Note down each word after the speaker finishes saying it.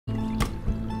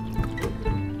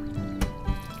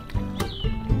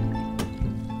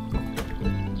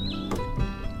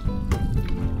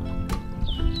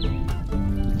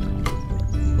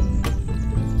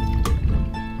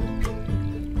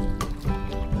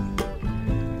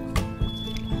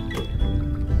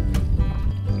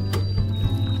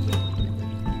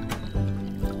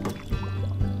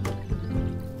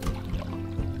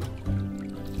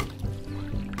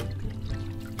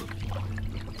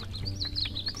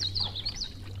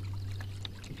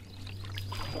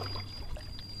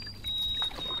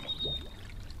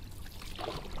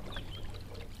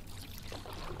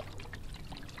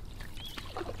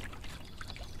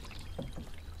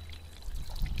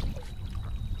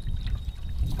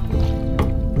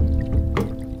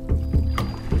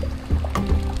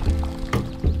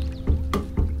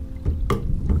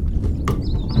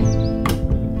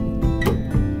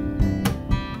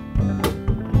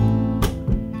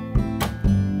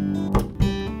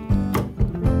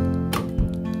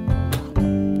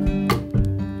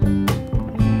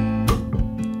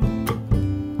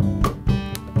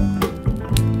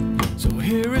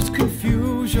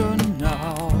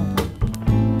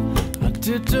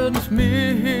didn't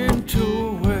mean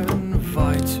to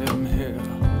invite him here,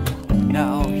 and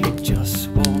now he just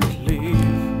won't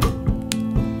leave.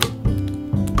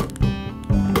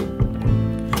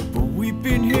 But we've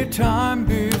been here time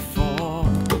before,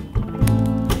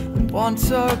 and once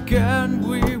again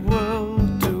we will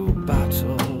do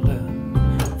battle in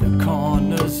the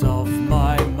corners of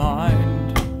my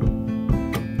mind.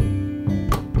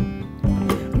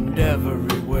 And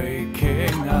every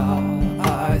waking hour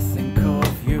I think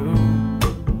of you.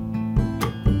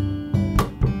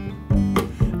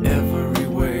 Every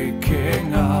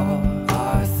waking hour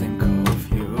I think of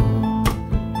you.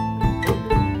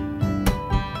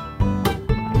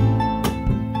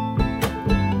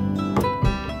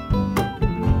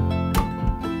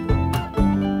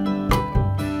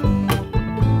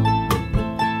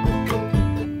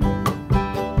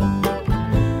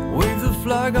 Wave the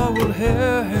flag, I will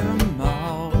hear him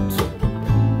out,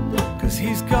 'cause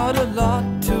he's got a lot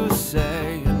to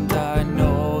say, and I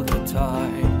know that I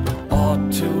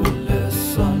ought to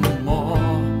listen more.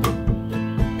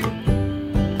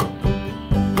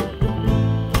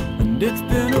 And it's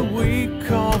been a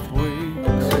week of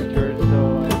weeks,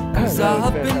 'cause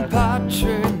I've been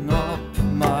patching up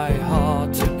my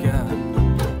heart again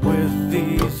with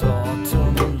these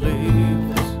autumn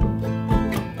leaves.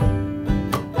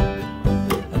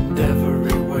 And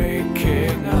every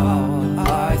waking hour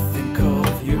I think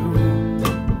of you.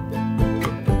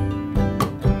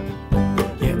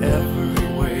 Yeah, every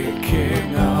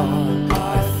waking hour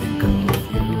I think of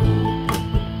you.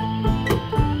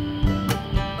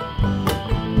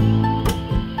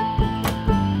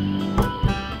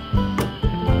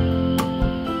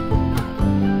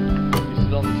 You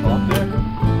sit on the top there?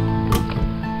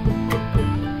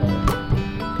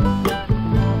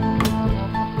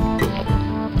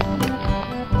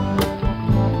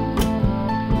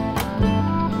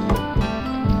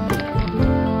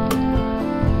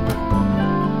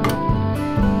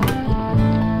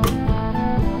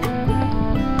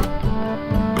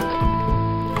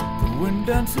 The wind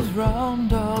dances round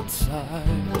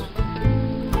outside,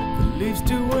 the leaves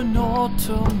do an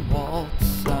autumn waltz,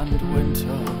 and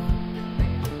winter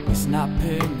is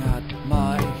snapping at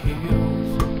my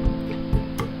heels.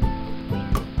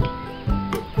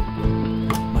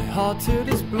 My heart, it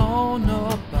is blown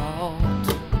about,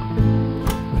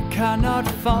 I cannot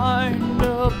find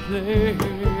a place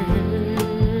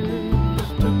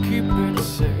to keep it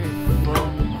safe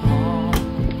from harm.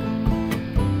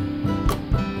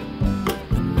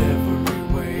 And every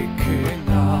waking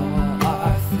hour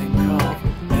I think of,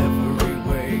 every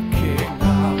waking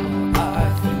hour I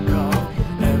think of,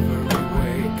 every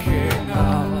waking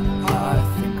hour I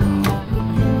think of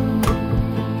you.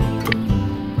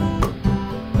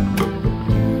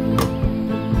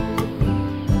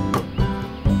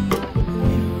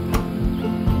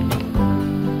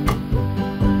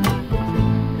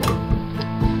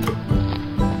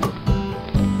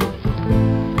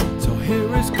 So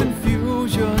here is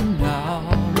confusion now,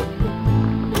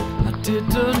 I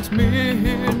didn't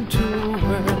mean to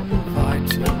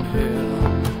invite him here,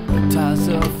 but as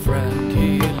a friend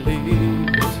he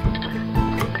leaves.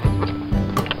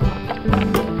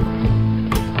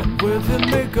 And with him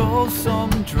may go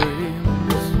some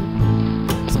dreams,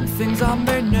 some things I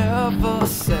may never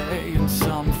say,